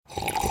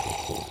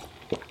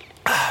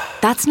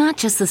That's not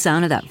just the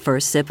sound of that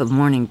first sip of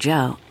Morning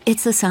Joe.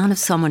 It's the sound of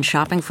someone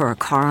shopping for a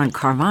car on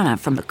Carvana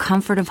from the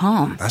comfort of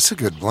home. That's a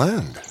good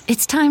blend.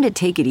 It's time to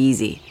take it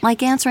easy,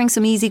 like answering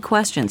some easy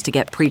questions to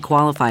get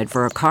pre-qualified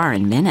for a car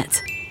in minutes.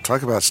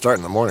 Talk about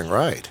starting the morning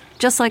right.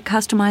 Just like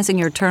customizing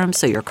your terms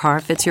so your car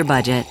fits your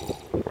budget.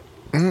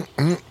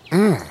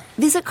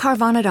 Visit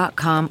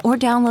Carvana.com or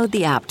download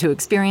the app to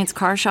experience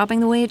car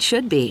shopping the way it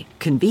should be.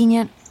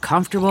 Convenient,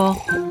 comfortable.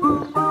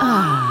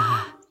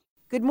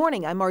 Good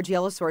morning, I'm Margie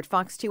Ellisor at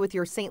Fox 2 with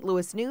your St.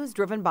 Louis news,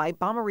 driven by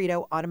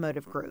Bomarito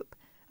Automotive Group.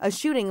 A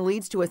shooting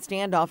leads to a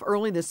standoff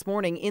early this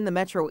morning in the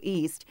Metro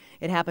East.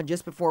 It happened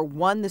just before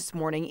 1 this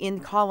morning in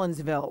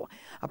Collinsville.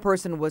 A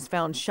person was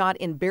found shot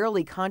and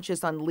barely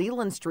conscious on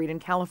Leland Street and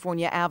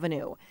California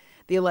Avenue.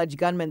 The alleged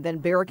gunman then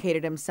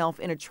barricaded himself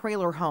in a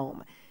trailer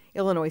home.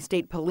 Illinois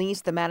State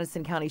Police, the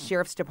Madison County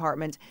Sheriff's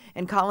Department,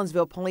 and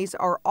Collinsville Police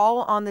are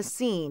all on the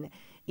scene.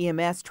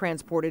 EMS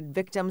transported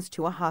victims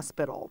to a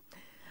hospital.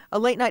 A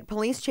late-night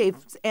police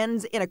chase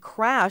ends in a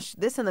crash,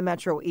 this in the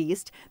Metro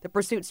East. The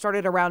pursuit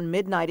started around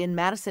midnight in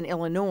Madison,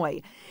 Illinois.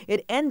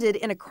 It ended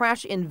in a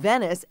crash in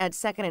Venice at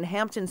 2nd and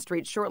Hampton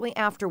Street shortly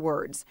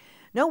afterwards.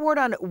 No word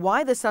on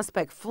why the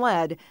suspect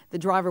fled. The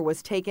driver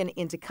was taken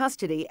into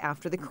custody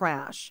after the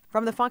crash.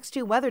 From the Fox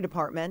 2 Weather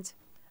Department,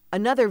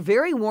 another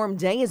very warm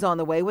day is on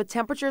the way, with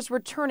temperatures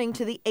returning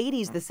to the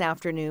 80s this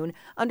afternoon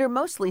under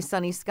mostly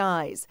sunny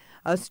skies.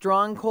 A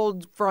strong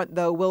cold front,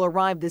 though, will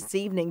arrive this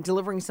evening,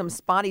 delivering some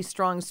spotty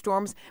strong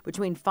storms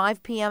between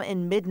 5 p.m.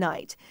 and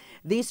midnight.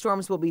 These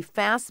storms will be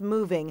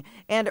fast-moving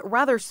and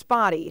rather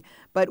spotty,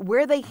 but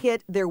where they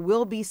hit, there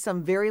will be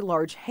some very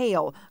large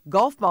hail,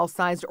 golf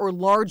ball-sized or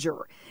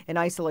larger. An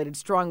isolated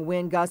strong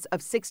wind gusts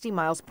of 60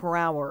 miles per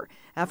hour.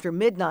 After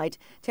midnight,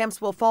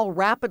 temps will fall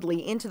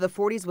rapidly into the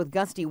 40s with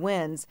gusty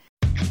winds.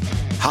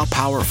 How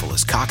powerful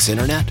is Cox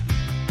Internet?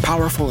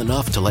 Powerful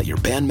enough to let your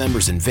band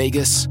members in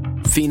Vegas,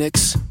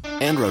 Phoenix,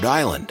 and Rhode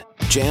Island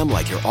jam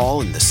like you're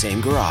all in the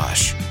same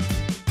garage.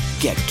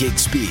 Get gig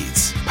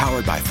speeds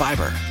powered by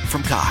fiber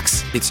from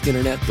Cox. It's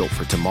internet built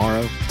for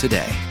tomorrow,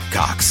 today.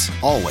 Cox,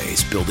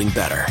 always building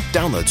better.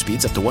 Download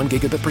speeds up to 1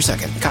 gigabit per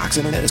second. Cox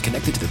Internet is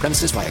connected to the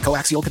premises via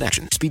coaxial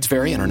connection. Speeds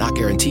vary and are not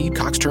guaranteed.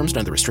 Cox terms and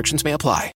other restrictions may apply.